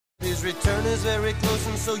His return is very close,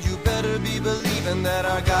 and so you better be believing that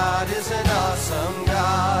our God is an awesome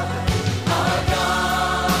God. Our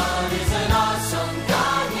God is an awesome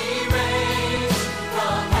God. He reigns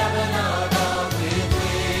from heaven above with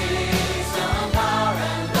wisdom, power,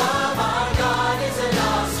 and love. Our God is an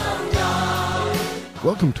awesome God.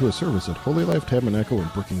 Welcome to a service at Holy Life Tabernacle in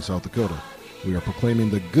Brookings, South Dakota. We are proclaiming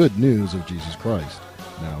the good news of Jesus Christ.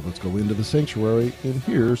 Now let's go into the sanctuary, and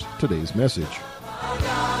here's today's message. Our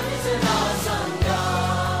God is an awesome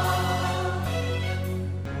God.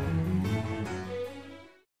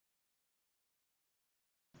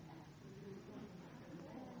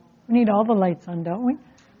 We need all the lights on, don't we?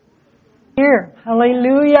 Here,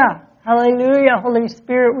 hallelujah, hallelujah. Holy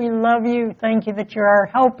Spirit, we love you. Thank you that you're our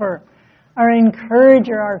helper, our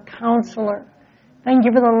encourager, our counselor. Thank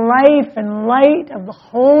you for the life and light of the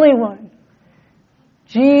Holy One.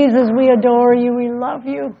 Jesus, we adore you. We love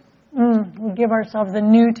you. We give ourselves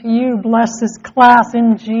anew to you. Bless this class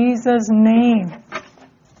in Jesus' name.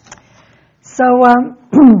 So I'm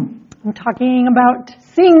talking about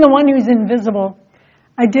seeing the one who's invisible.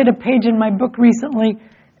 I did a page in my book recently.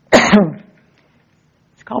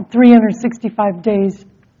 It's called 365 Days,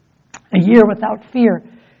 a Year Without Fear.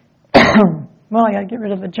 Well, I got to get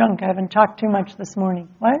rid of the junk. I haven't talked too much this morning.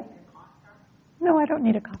 What? No, I don't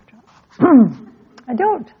need a cough drop. I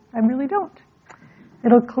don't. I really don't.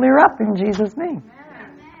 It'll clear up in Jesus' name.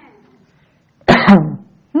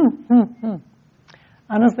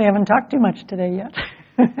 Honestly, I haven't talked too much today yet.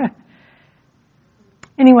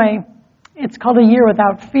 Anyway, it's called A Year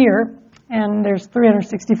Without Fear, and there's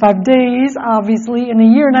 365 days, obviously, in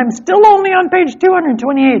a year, and I'm still only on page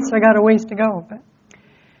 228, so I got a ways to go. But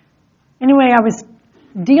anyway, I was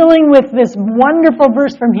dealing with this wonderful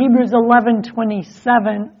verse from Hebrews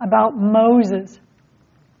 11:27 about Moses.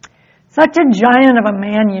 Such a giant of a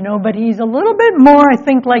man, you know, but he's a little bit more, I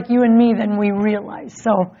think, like you and me than we realize.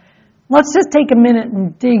 So let's just take a minute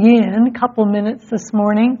and dig in, a couple minutes this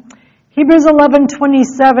morning. Hebrews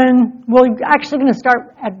 11:27, we're actually going to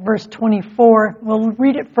start at verse 24. We'll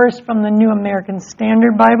read it first from the New American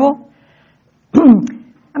Standard Bible.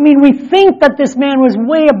 I mean, we think that this man was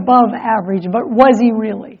way above average, but was he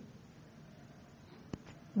really?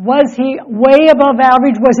 Was he way above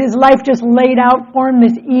average? Was his life just laid out for him,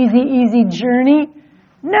 this easy journey?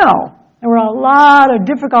 No. There were a lot of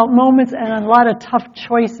difficult moments and a lot of tough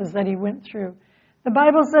choices that he went through. The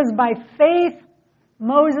Bible says, by faith,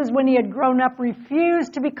 Moses, when he had grown up,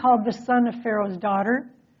 refused to be called the son of Pharaoh's daughter,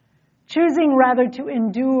 choosing rather to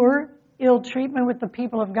endure ill treatment with the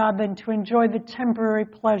people of God than to enjoy the temporary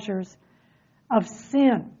pleasures of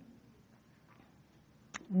sin.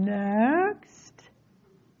 Next.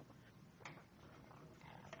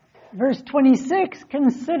 Verse 26,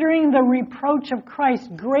 considering the reproach of Christ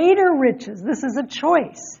greater riches, this is a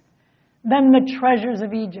choice, than the treasures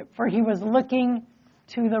of Egypt, for he was looking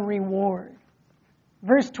to the reward.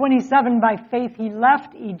 Verse 27, by faith he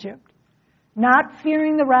left Egypt, not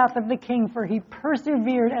fearing the wrath of the king, for he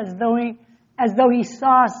persevered as though he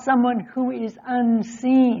saw someone who is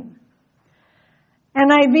unseen.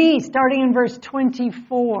 NIV, starting in verse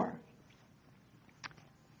 24.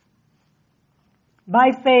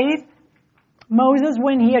 By faith, Moses,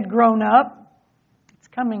 when he had grown up, it's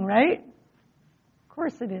coming, right? Of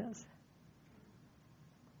course it is.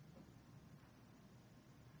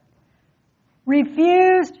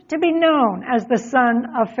 Refused to be known as the son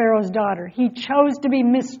of Pharaoh's daughter. He chose to be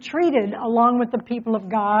mistreated along with the people of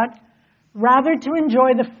God, rather to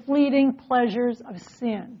enjoy the fleeting pleasures of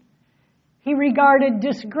sin. He regarded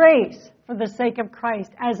disgrace for the sake of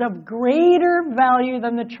Christ as of greater value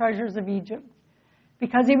than the treasures of Egypt,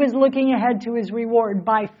 because he was looking ahead to his reward.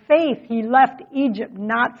 By faith, he left Egypt,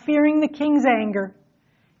 not fearing the king's anger.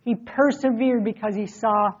 He persevered because he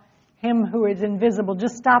saw him who is invisible.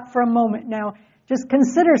 Just stop for a moment now. Just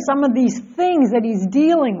consider some of these things that he's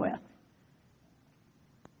dealing with.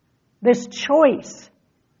 This choice.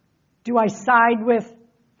 Do I side with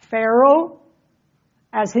Pharaoh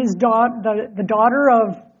as his the daughter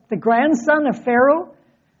of the grandson of Pharaoh?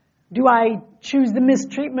 Do I choose the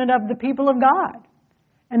mistreatment of the people of God?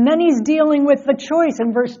 And then he's dealing with the choice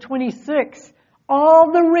in verse 26.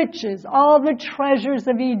 All the riches, all the treasures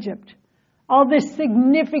of Egypt, all the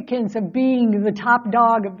significance of being the top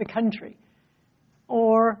dog of the country.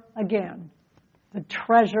 Or, again, the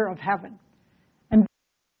treasure of heaven. And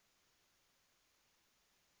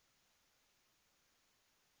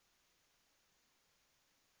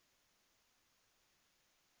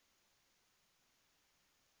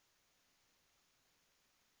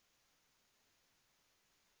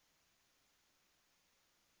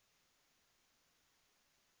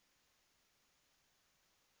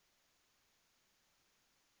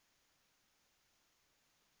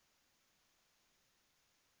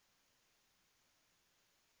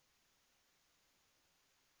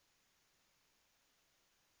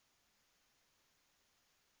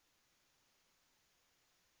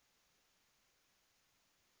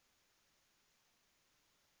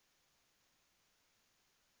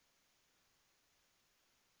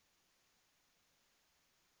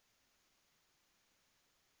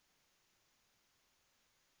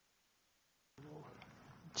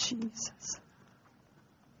Jesus.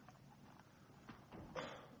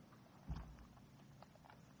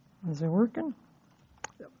 Is it working?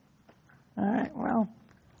 All right, well,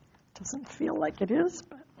 doesn't feel like it is,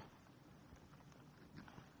 but.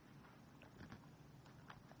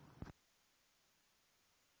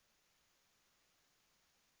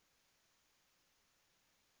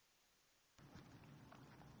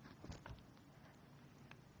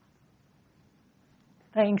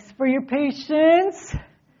 Thanks for your patience.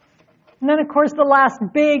 And then, of course, the last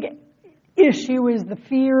big issue is the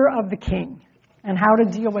fear of the king and how to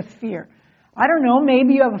deal with fear. I don't know,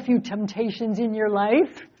 maybe you have a few temptations in your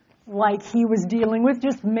life like he was dealing with.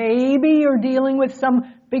 Just maybe you're dealing with some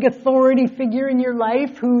big authority figure in your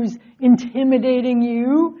life who's intimidating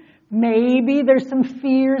you. Maybe there's some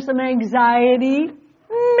fear, some anxiety.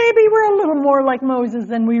 Maybe we're a little more like Moses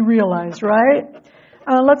than we realize, right?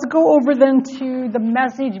 Let's go over then to the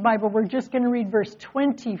Message Bible. We're just going to read verse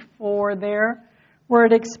 24 there, where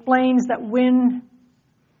it explains that when...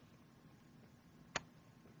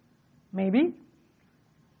 Maybe?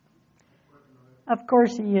 Of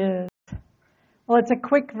course he is. Well, it's a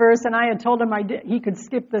quick verse, and I had told him he could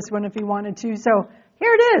skip this one if he wanted to. So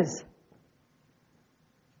here it is.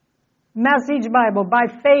 Message Bible. By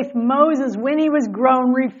faith, Moses, when he was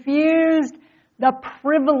grown, refused the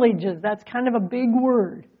privileges. That's kind of a big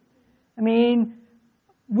word. I mean,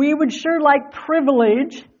 we would sure like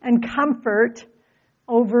privilege and comfort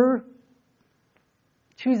over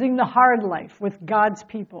choosing the hard life with God's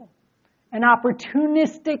people. An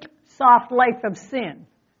opportunistic, soft life of sin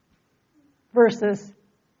versus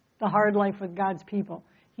the hard life with God's people.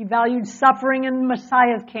 He valued suffering in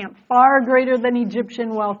Messiah's camp far greater than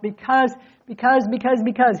Egyptian wealth because here's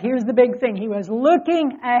the big thing. He was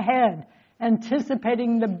looking ahead,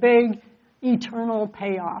 anticipating the big eternal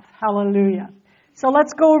payoff. Hallelujah. So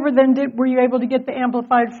let's go over then. Were you able to get the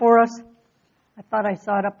Amplified for us? I thought I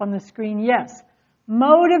saw it up on the screen. Yes.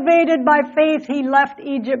 Motivated by faith, he left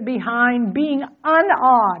Egypt behind, being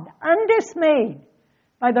unawed, undismayed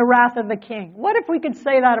by the wrath of the king. What if we could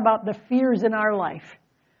say that about the fears in our life?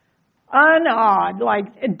 Unawed, like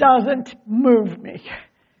it doesn't move me.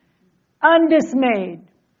 Undismayed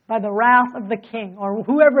by the wrath of the king, or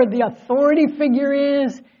whoever the authority figure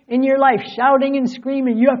is in your life, shouting and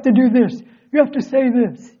screaming, you have to do this, you have to say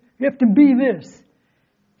this, you have to be this.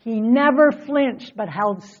 He never flinched, but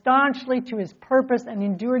held staunchly to his purpose and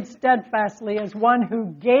endured steadfastly as one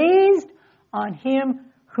who gazed on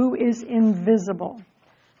him who is invisible.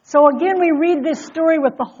 So again, we read this story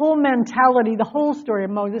with the whole mentality, the whole story of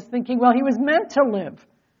Moses, thinking, well, he was meant to live.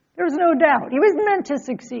 There's no doubt. He was meant to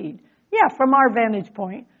succeed. Yeah, from our vantage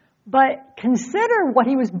point. But consider what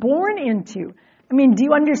he was born into. I mean, do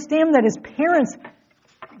you understand that his parents,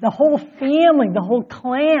 the whole family, the whole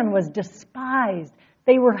clan was despised?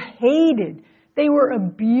 They were hated. They were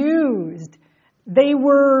abused. They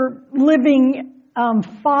were living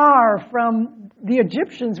far from the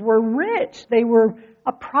Egyptians were rich. They were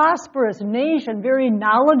a prosperous nation, very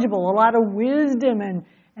knowledgeable, a lot of wisdom,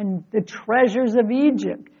 and the treasures of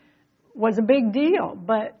Egypt was a big deal.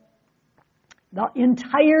 But the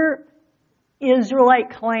entire Israelite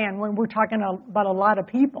clan, when we're talking about a lot of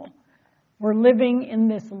people, were living in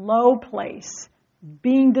this low place,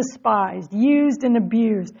 being despised, used and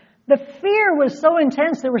abused. The fear was so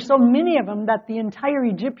intense, there were so many of them, that the entire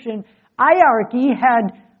Egyptian hierarchy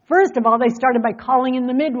had, first of all, they started by calling in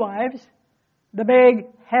the midwives. The big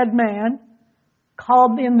head man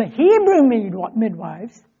called in the Hebrew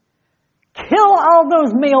midwives. Kill all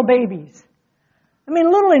those male babies. I mean, a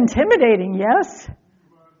little intimidating, yes?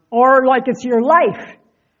 Or like it's your life.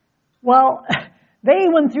 Well, they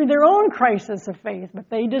went through their own crisis of faith, but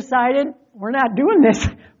they decided, we're not doing this.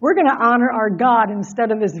 We're going to honor our God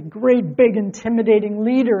instead of this great, big, intimidating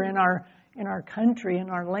leader in our country, in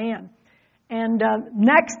our land. And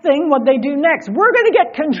next thing, what they do next, we're going to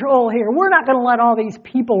get control here. We're not going to let all these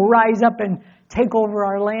people rise up and take over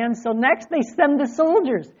our land. So next they send the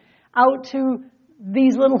soldiers out to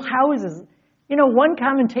these little houses. You know, one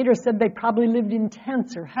commentator said they probably lived in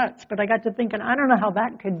tents or huts, but I got to thinking, I don't know how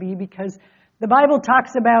that could be, because the Bible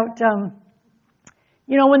talks about,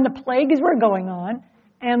 when the plagues were going on,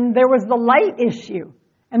 and there was the light issue.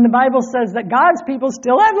 And the Bible says that God's people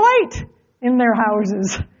still had light in their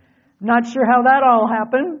houses. Not sure how that all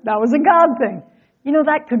happened. That was a God thing. You know,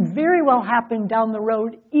 that could very well happen down the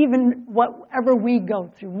road, even whatever we go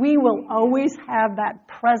through. We will always have that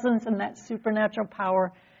presence and that supernatural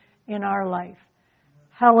power in our life.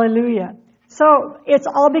 Hallelujah. So it's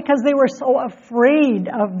all because they were so afraid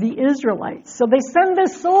of the Israelites. So they send the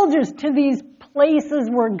soldiers to these places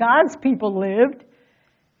where God's people lived,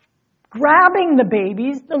 grabbing the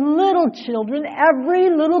babies, the little children, every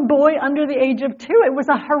little boy under the age of 2. It was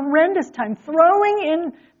a horrendous time,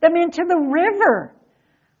 throwing them into the river.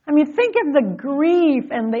 I mean, think of the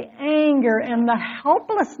grief and the anger and the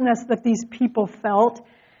helplessness that these people felt.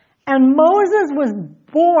 And Moses was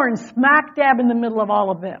born smack dab in the middle of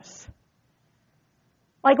all of this.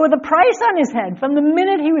 Like with a price on his head from the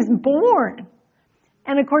minute he was born.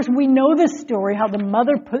 And of course, we know this story, how the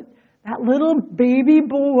mother put that little baby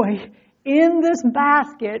boy in this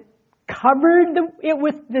basket, covered it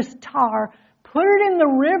with this tar, put it in the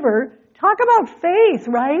river. Talk about faith,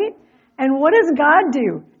 right? And what does God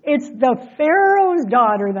do? It's the Pharaoh's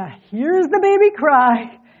daughter that hears the baby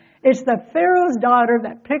cry. It's the Pharaoh's daughter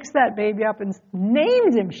that picks that baby up and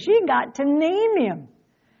names him. She got to name him.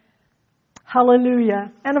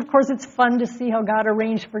 Hallelujah. And of course, it's fun to see how God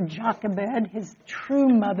arranged for Jochebed, his true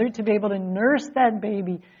mother, to be able to nurse that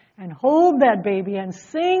baby and hold that baby and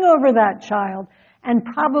sing over that child, and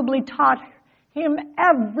probably taught him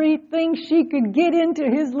everything she could get into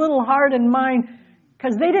his little heart and mind,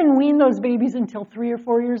 because they didn't wean those babies until 3 or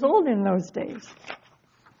 4 years old in those days.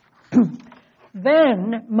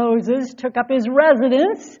 Then Moses took up his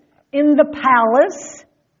residence in the palace,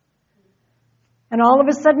 and all of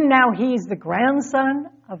a sudden now he's the grandson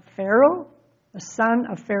of Pharaoh, the son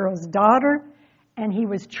of Pharaoh's daughter, and he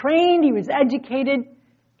was trained, he was educated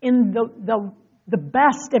in the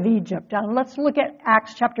best of Egypt. Now let's look at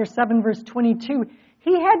Acts chapter 7, verse 22.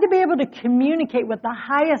 He had to be able to communicate with the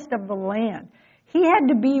highest of the land. He had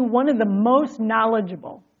to be one of the most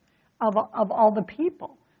knowledgeable of all the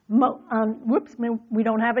people. We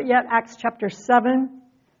don't have it yet. Acts chapter 7,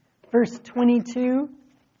 verse 22.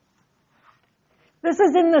 This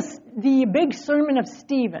is in the big sermon of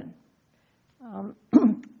Stephen.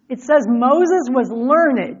 It says, Moses was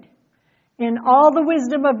learned in all the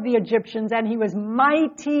wisdom of the Egyptians, and he was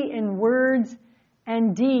mighty in words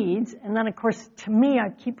and deeds. And then, of course, to me, I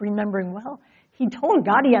keep remembering, well, he told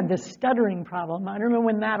God he had this stuttering problem. I don't know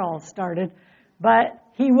when that all started. But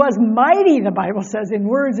he was mighty, the Bible says, in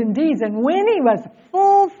words and deeds. And when he was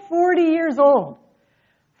full 40 years old,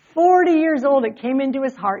 it came into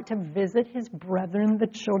his heart to visit his brethren, the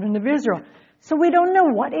children of Israel. So we don't know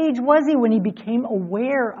what age was he when he became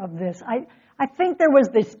aware of this. I think there was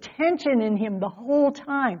this tension in him the whole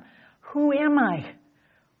time. Who am I?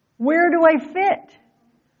 Where do I fit?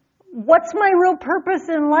 What's my real purpose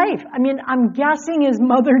in life? I mean, I'm guessing his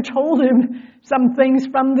mother told him some things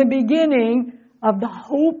from the beginning of the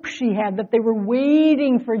hope she had, that they were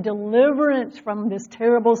waiting for deliverance from this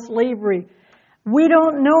terrible slavery. We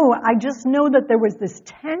don't know. I just know that there was this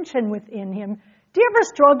tension within him. Do you ever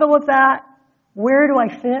struggle with that? Where do I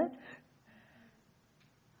fit?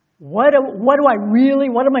 What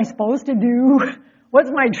am I supposed to do? What's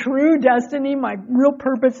my true destiny, my real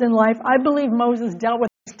purpose in life? I believe Moses dealt with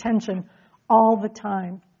this tension all the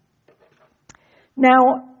time.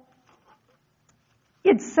 Now,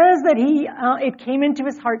 it says that it came into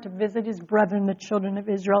his heart to visit his brethren, the children of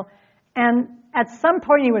Israel. And at some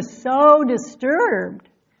point he was so disturbed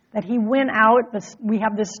that he went out. We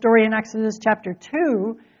have this story in Exodus chapter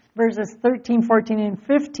 2, verses 13, 14, and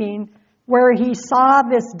 15, where he saw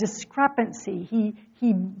this discrepancy.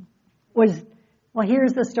 He was, well,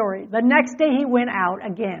 here's the story. The next day he went out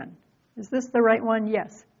again. Is this the right one?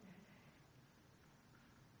 Yes.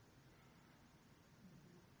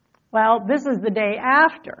 Well, this is the day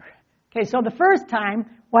after. Okay, so the first time,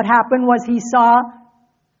 what happened was he saw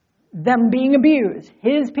them being abused,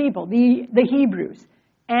 his people, the Hebrews.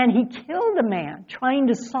 And he killed a man trying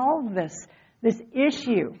to solve this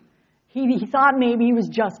issue. He thought maybe he was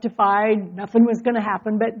justified, nothing was going to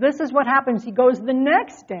happen. But this is what happens. He goes the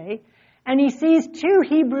next day, and he sees 2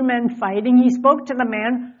 Hebrew men fighting. He spoke to the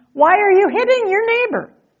man, "Why are you hitting your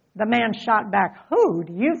neighbor?" The man shot back, "Who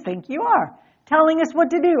do you think you are? Telling us what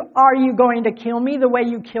to do. Are you going to kill me the way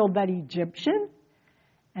you killed that Egyptian?"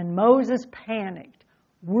 And Moses panicked.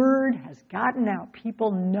 Word has gotten out.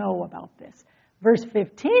 People know about this. Verse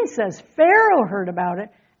 15 says, Pharaoh heard about it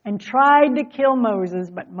and tried to kill Moses,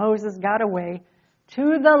 but Moses got away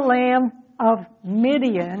to the land of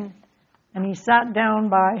Midian, and he sat down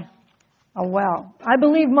by a well. I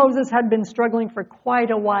believe Moses had been struggling for quite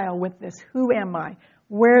a while with this. Who am I?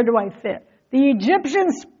 Where do I fit? The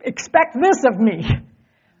Egyptians expect this of me.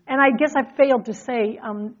 And I guess I failed to say,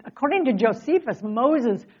 according to Josephus,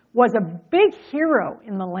 Moses was a big hero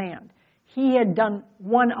in the land. He had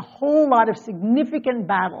won a whole lot of significant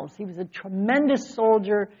battles. He was a tremendous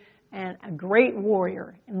soldier and a great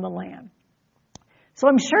warrior in the land. So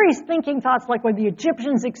I'm sure he's thinking thoughts like, well, the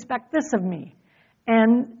Egyptians expect this of me.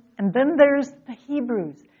 And then there's the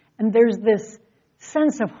Hebrews. And there's this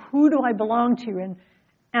sense of who do I belong to?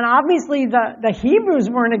 And obviously the Hebrews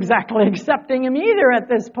weren't exactly accepting him either at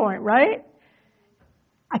this point, right?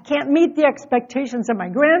 I can't meet the expectations of my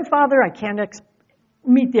grandfather. I can't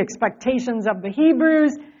meet the expectations of the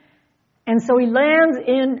Hebrews. And so he lands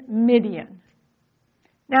in Midian.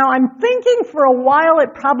 Now, I'm thinking for a while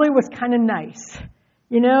it probably was kind of nice.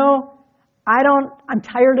 You know, I'm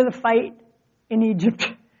tired of the fight in Egypt.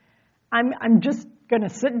 I'm just going to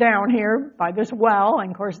sit down here by this well.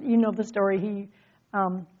 And of course, you know the story.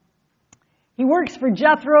 He works for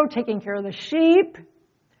Jethro, taking care of the sheep.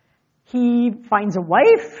 He finds a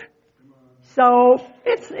wife. So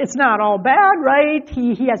it's not all bad, right?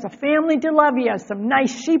 He has a family to love. He has some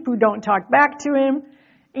nice sheep who don't talk back to him.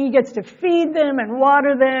 And he gets to feed them and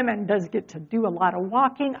water them and does get to do a lot of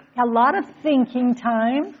walking, a lot of thinking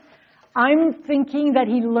time. I'm thinking that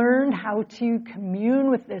he learned how to commune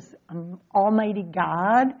with this almighty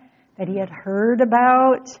God that he had heard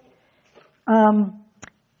about.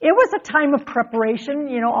 It was a time of preparation.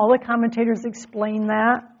 You know, all the commentators explain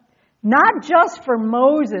that. Not just for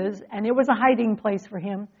Moses, and it was a hiding place for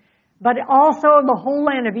him, but also the whole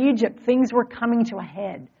land of Egypt. Things were coming to a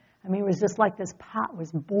head. I mean, it was just like this pot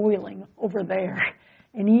was boiling over there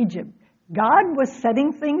in Egypt. God was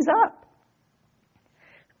setting things up.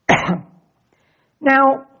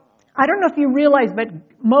 Now, I don't know if you realize, but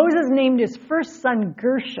Moses named his first son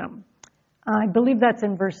Gershom. I believe that's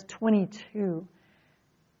in verse 22.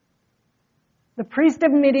 The priest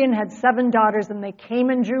of Midian had 7 daughters, and they came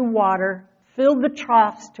and drew water, filled the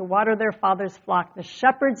troughs to water their father's flock. The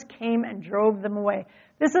shepherds came and drove them away.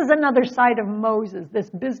 This is another side of Moses, this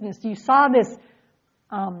business. You saw this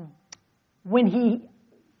when he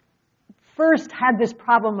first had this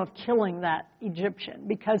problem of killing that Egyptian,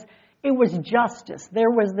 because it was justice. There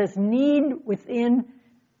was this need within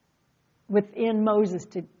Moses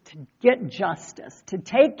to get justice, to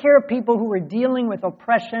take care of people who were dealing with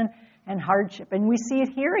oppression and hardship. And we see it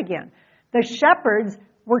here again. The shepherds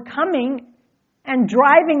were coming and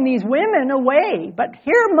driving these women away. But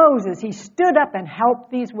here Moses, he stood up and helped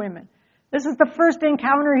these women. This is the first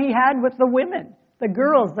encounter he had with the women, the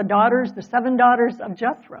girls, the daughters, the 7 daughters of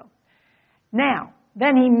Jethro. Now,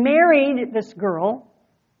 then he married this girl,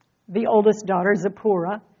 the oldest daughter,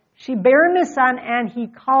 Zipporah. She bare him a son, and he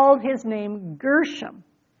called his name Gershom.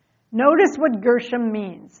 Notice what Gershom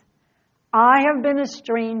means. I have been a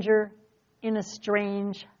stranger in a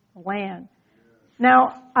strange land.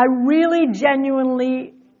 Now, I really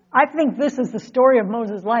genuinely, I think this is the story of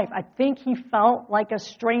Moses' life. I think he felt like a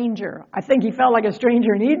stranger. I think he felt like a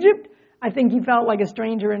stranger in Egypt. I think he felt like a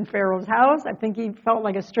stranger in Pharaoh's house. I think he felt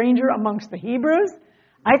like a stranger amongst the Hebrews.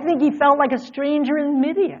 I think he felt like a stranger in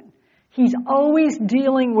Midian. He's always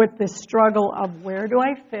dealing with this struggle of where do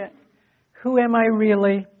I fit? Who am I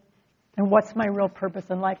really? And what's my real purpose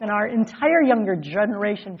in life? And our entire younger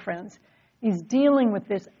generation, friends, is dealing with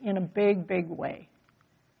this in a big, big way.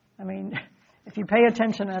 I mean, if you pay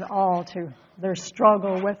attention at all to their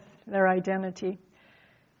struggle with their identity.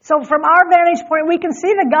 So from our vantage point, we can see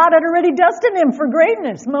that God had already destined him for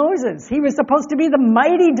greatness, Moses. He was supposed to be the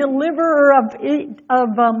mighty deliverer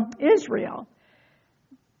of Israel.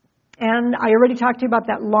 And I already talked to you about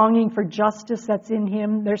that longing for justice that's in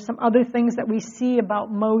him. There's some other things that we see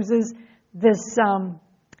about Moses, this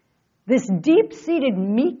deep-seated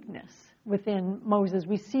meekness within Moses.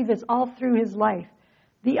 We see this all through his life.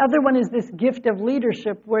 The other one is this gift of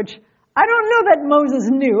leadership, which I don't know that Moses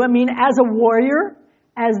knew. I mean, as a warrior,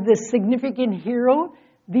 as this significant hero,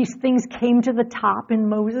 these things came to the top in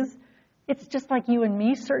Moses. It's just like you and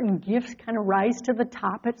me. Certain gifts kind of rise to the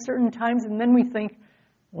top at certain times, and then we think,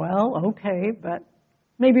 well, okay, but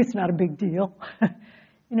maybe it's not a big deal.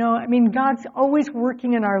 You know, I mean, God's always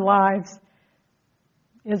working in our lives,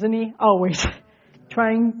 isn't he? Always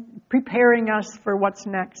preparing us for what's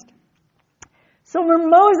next. So for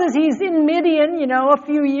Moses, he's in Midian, you know, a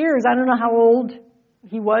few years. I don't know how old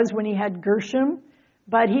he was when he had Gershom,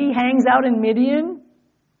 but he hangs out in Midian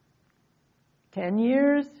 10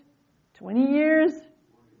 years, 20 years,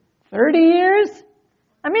 30 years.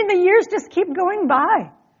 I mean, the years just keep going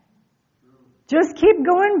by. Just keep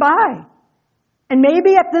going by. And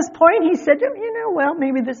maybe at this point he said, you know, well,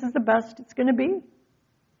 maybe this is the best it's going to be.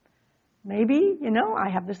 Maybe, you know,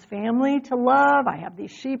 I have this family to love. I have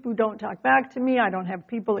these sheep who don't talk back to me. I don't have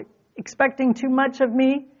people expecting too much of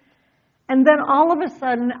me. And then all of a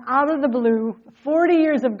sudden, out of the blue, 40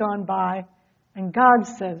 years have gone by, and God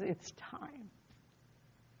says it's time.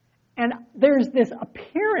 And there's this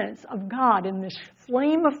appearance of God in this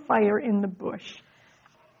flame of fire in the bush.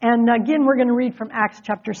 And again, we're going to read from Acts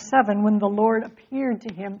chapter 7, when the Lord appeared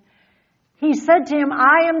to him. He said to him,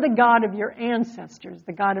 I am the God of your ancestors,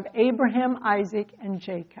 the God of Abraham, Isaac, and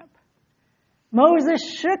Jacob. Moses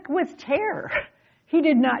shook with terror. He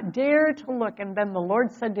did not dare to look. And then the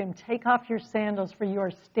Lord said to him, take off your sandals, for you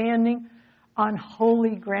are standing on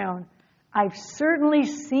holy ground. I've certainly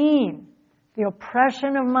seen the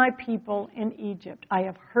oppression of my people in Egypt. I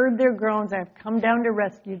have heard their groans. I have come down to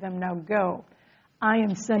rescue them. Now go. I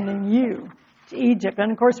am sending you to Egypt.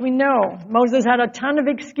 And of course we know Moses had a ton of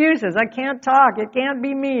excuses. I can't talk. It can't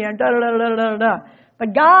be me. And da da da da da da.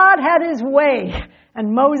 But God had his way.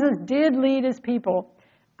 And Moses did lead his people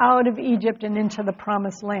out of Egypt and into the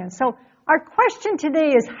promised land. So our question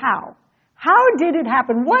today is how? How did it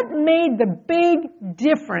happen? What made the big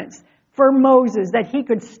difference for Moses that he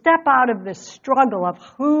could step out of this struggle of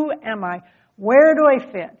who am I? Where do I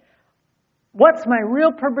fit? What's my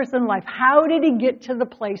real purpose in life? How did he get to the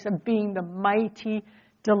place of being the mighty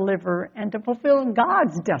deliverer and to fulfill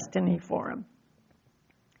God's destiny for him?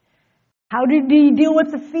 How did he deal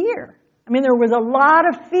with the fear? I mean, there was a lot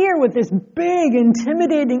of fear with this big,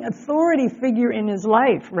 intimidating authority figure in his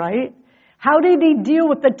life, right? How did he deal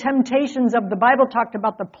with the temptations of, the Bible talked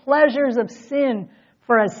about the pleasures of sin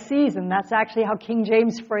for a season. That's actually how King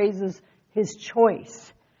James phrases his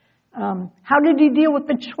choice. How did he deal with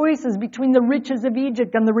the choices between the riches of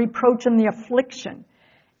Egypt and the reproach and the affliction?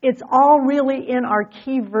 It's all really in our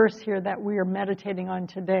key verse here that we are meditating on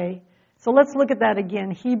today. So let's look at that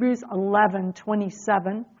again. Hebrews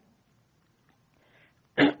 11:27.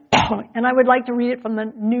 And I would like to read it from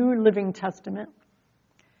the New Living Testament.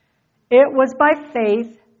 It was by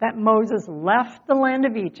faith that Moses left the land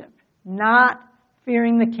of Egypt, not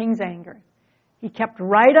fearing the king's anger. He kept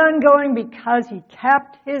right on going because he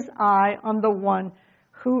kept his eye on the one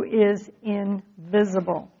who is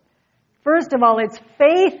invisible. First of all, it's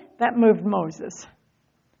faith that moved Moses.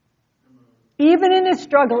 Even in his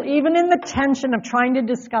struggle, even in the tension of trying to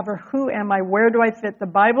discover who am I, where do I fit, the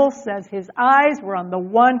Bible says his eyes were on the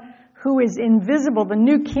one who is invisible. The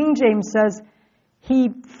New King James says he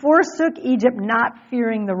forsook Egypt, not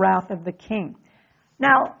fearing the wrath of the king.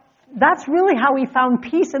 Now, that's really how he found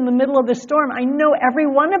peace in the middle of the storm. I know every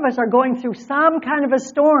one of us are going through some kind of a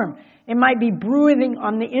storm. It might be brewing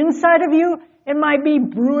on the inside of you. It might be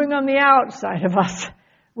brewing on the outside of us,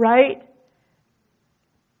 right?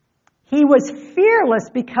 He was fearless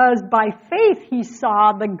because by faith he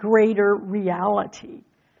saw the greater reality.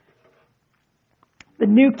 The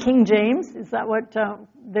New King James, is that what?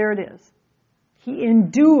 There it is. He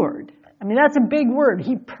endured. I mean, that's a big word.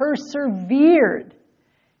 He persevered.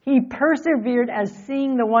 He persevered as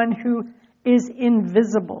seeing the one who is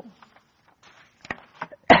invisible.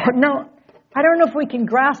 Now, I don't know if we can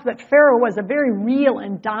grasp that Pharaoh was a very real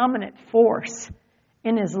and dominant force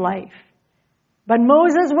in his life. But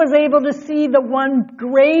Moses was able to see the one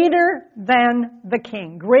greater than the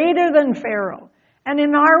king, greater than Pharaoh. And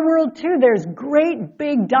in our world too, there's great,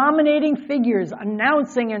 big, dominating figures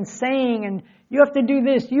announcing and saying, and you have to do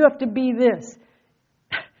this, you have to be this.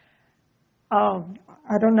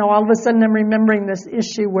 I don't know, all of a sudden I'm remembering this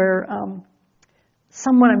issue where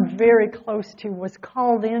someone I'm very close to was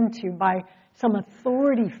called into by some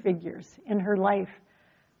authority figures in her life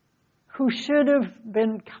who should have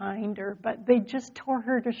been kinder, but they just tore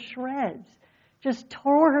her to shreds. Just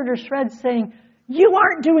tore her to shreds saying, you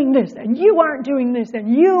aren't doing this, and you aren't doing this,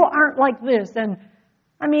 and you aren't like this. And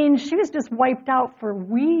I mean, she was just wiped out for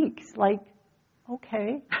weeks. Like,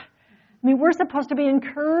 okay. I mean, we're supposed to be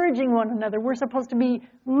encouraging one another. We're supposed to be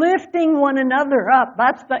lifting one another up.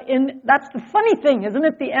 That's the funny thing, isn't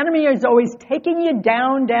it? The enemy is always taking you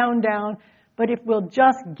down, down, down. But if we'll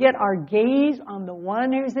just get our gaze on the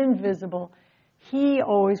one who's invisible, he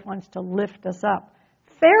always wants to lift us up.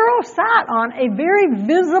 Pharaoh sat on a very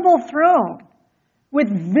visible throne with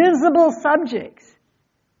visible subjects.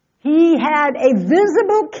 He had a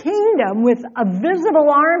visible kingdom with a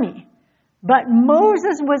visible army. But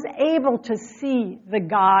Moses was able to see the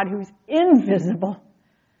God who's invisible,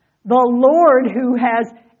 the Lord who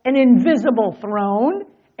has an invisible throne,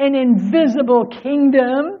 an invisible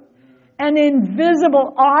kingdom, an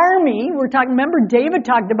invisible army. Remember David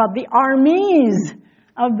talked about the armies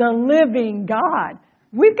of the living God.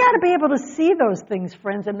 We've got to be able to see those things,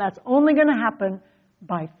 friends, and that's only going to happen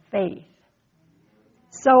by faith.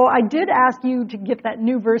 So I did ask you to get that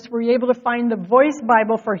new verse. Were you able to find the Voice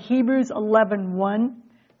Bible for Hebrews 11:1?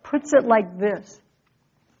 Puts it like this.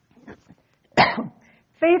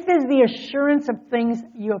 Faith is the assurance of things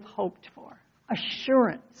you have hoped for.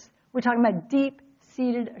 Assurance. We're talking about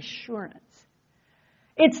deep-seated assurance.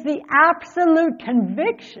 It's the absolute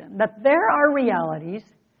conviction that there are realities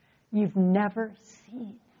you've never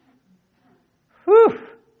seen. Whew!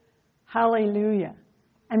 Hallelujah.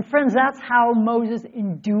 And friends, that's how Moses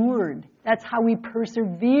endured. That's how he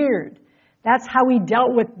persevered. That's how he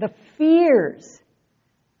dealt with the fears.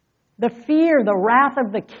 The fear, the wrath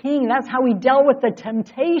of the king. That's how he dealt with the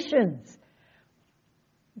temptations.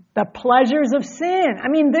 The pleasures of sin. I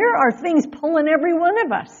mean, there are things pulling every one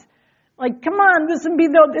of us. Like, come on, this would be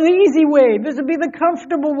the easy way. This would be the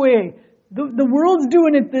comfortable way. The world's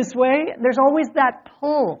doing it this way. There's always that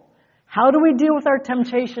pull. How do we deal with our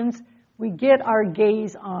temptations? We get our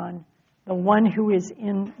gaze on the one who is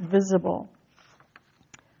invisible.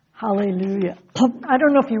 Hallelujah. I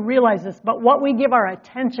don't know if you realize this, but what we give our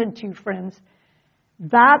attention to, friends,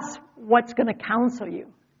 that's what's going to counsel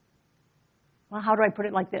you. Well, how do I put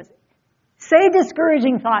it like this? Say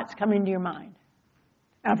discouraging thoughts come into your mind.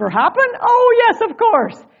 Ever happen? Oh, yes, of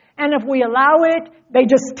course. And if we allow it, they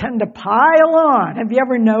just tend to pile on. Have you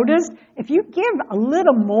ever noticed? If you give a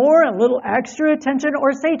little more, a little extra attention,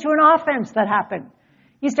 or say to an offense that happened,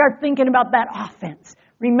 you start thinking about that offense,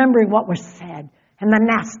 remembering what was said and the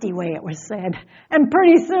nasty way it was said. And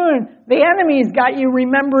pretty soon, the enemy's got you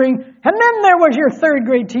remembering, and then there was your third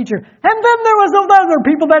grade teacher, and then there was those other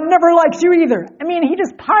people that never liked you either. I mean, he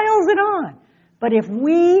just piles it on. But if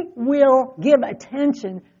we will give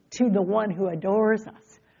attention to the one who adores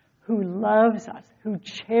us, who loves us, who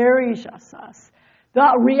cherishes us,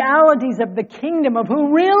 the realities of the kingdom of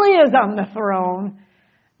who really is on the throne,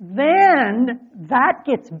 then that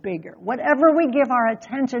gets bigger. Whatever we give our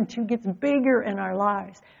attention to gets bigger in our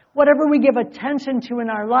lives. Whatever we give attention to in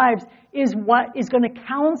our lives is what is going to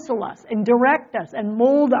counsel us and direct us and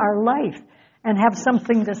mold our life and have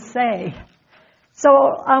something to say. So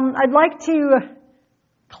I'd like to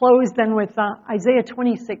close then with Isaiah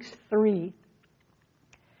 26:3.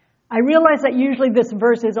 I realize that usually this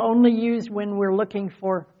verse is only used when we're looking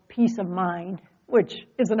for peace of mind, which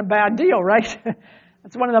isn't a bad deal, right?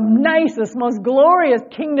 It's one of the nicest, most glorious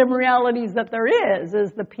kingdom realities that there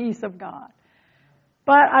is the peace of God.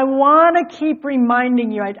 But I want to keep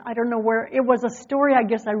reminding you, I don't know where, it was a story I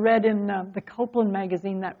guess I read in the Copeland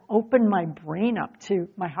magazine that opened my brain up to,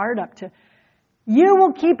 my heart up to, you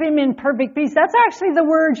will keep him in perfect peace. That's actually the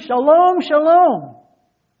word shalom, shalom.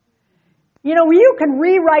 You know, you can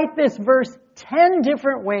rewrite this verse 10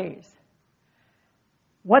 different ways.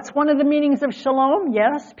 What's one of the meanings of shalom?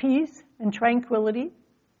 Yes, peace and tranquility.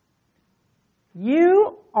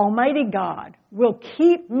 You, Almighty God, will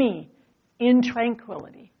keep me in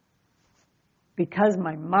tranquility because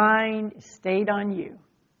my mind is stayed on you,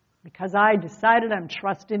 because I decided I'm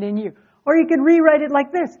trusted in you. Or you could rewrite it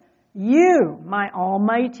like this. You, my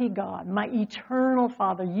Almighty God, my eternal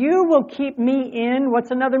Father, you will keep me in,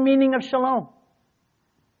 what's another meaning of shalom?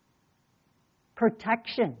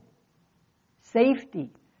 Protection,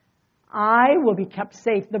 safety. I will be kept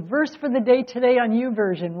safe. The verse for the day today on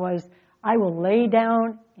YouVersion was, I will lay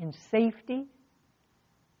down in safety,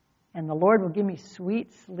 and the Lord will give me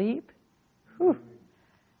sweet sleep. Whew.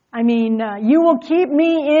 I mean, you will keep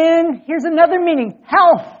me in, here's another meaning,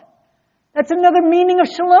 health. That's another meaning of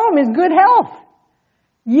shalom, is good health.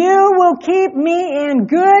 You will keep me in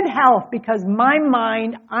good health because my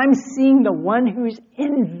mind, I'm seeing the one who's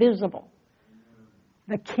invisible.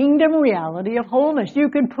 The kingdom reality of wholeness. You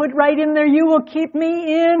can put right in there, you will keep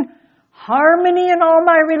me in harmony in all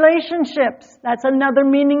my relationships. That's another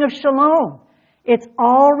meaning of shalom. It's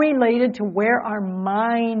all related to where our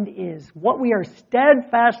mind is, what we are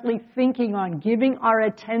steadfastly thinking on, giving our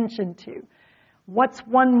attention to. What's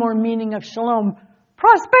one more meaning of shalom?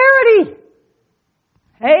 Prosperity.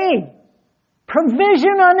 Hey,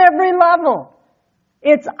 provision on every level.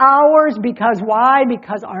 It's ours because why?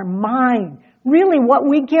 Because our mind, really what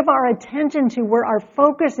we give our attention to, where our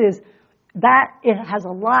focus is, that it has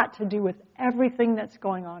a lot to do with everything that's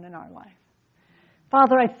going on in our life.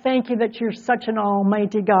 Father, I thank you that you're such an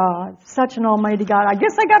almighty God, such an almighty God. I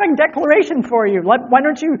guess I got a declaration for you. Why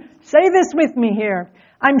don't you say this with me here?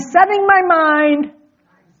 I'm setting my mind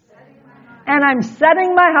and I'm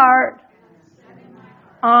setting my heart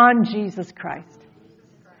on Jesus Christ.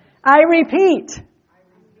 I repeat,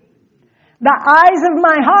 the eyes of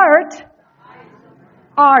my heart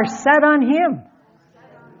are set on Him.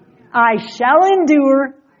 I shall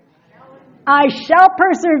endure. I shall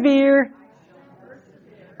persevere.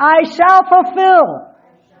 I shall fulfill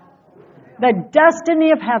the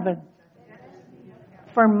destiny of heaven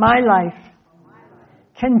for my life.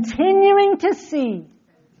 Continuing to see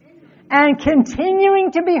and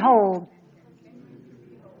continuing to behold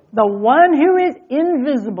the one who is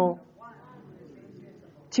invisible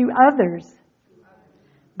to others,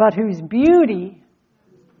 but whose beauty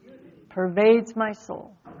pervades my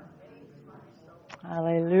soul.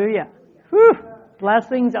 Hallelujah. Whew.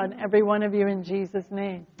 Blessings on every one of you in Jesus'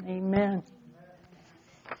 name. Amen.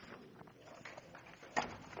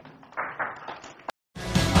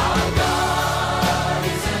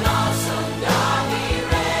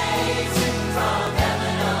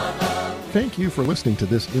 Thank you for listening to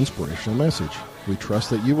this inspirational message. We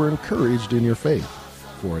trust that you were encouraged in your faith.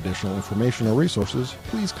 For additional information or resources,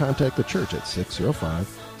 please contact the church at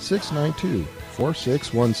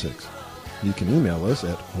 605-692-4616. You can email us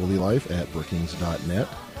at holylife@brookings.net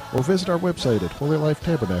or visit our website at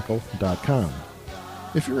holylifetabernacle.com.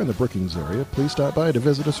 If you're in the Brookings area, please stop by to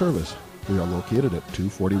visit a service. We are located at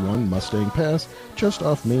 241 Mustang Pass, just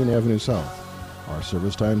off Main Avenue South. Our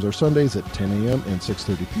service times are Sundays at 10 a.m. and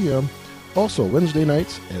 6:30 p.m., also Wednesday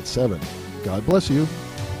nights at 7. God bless you.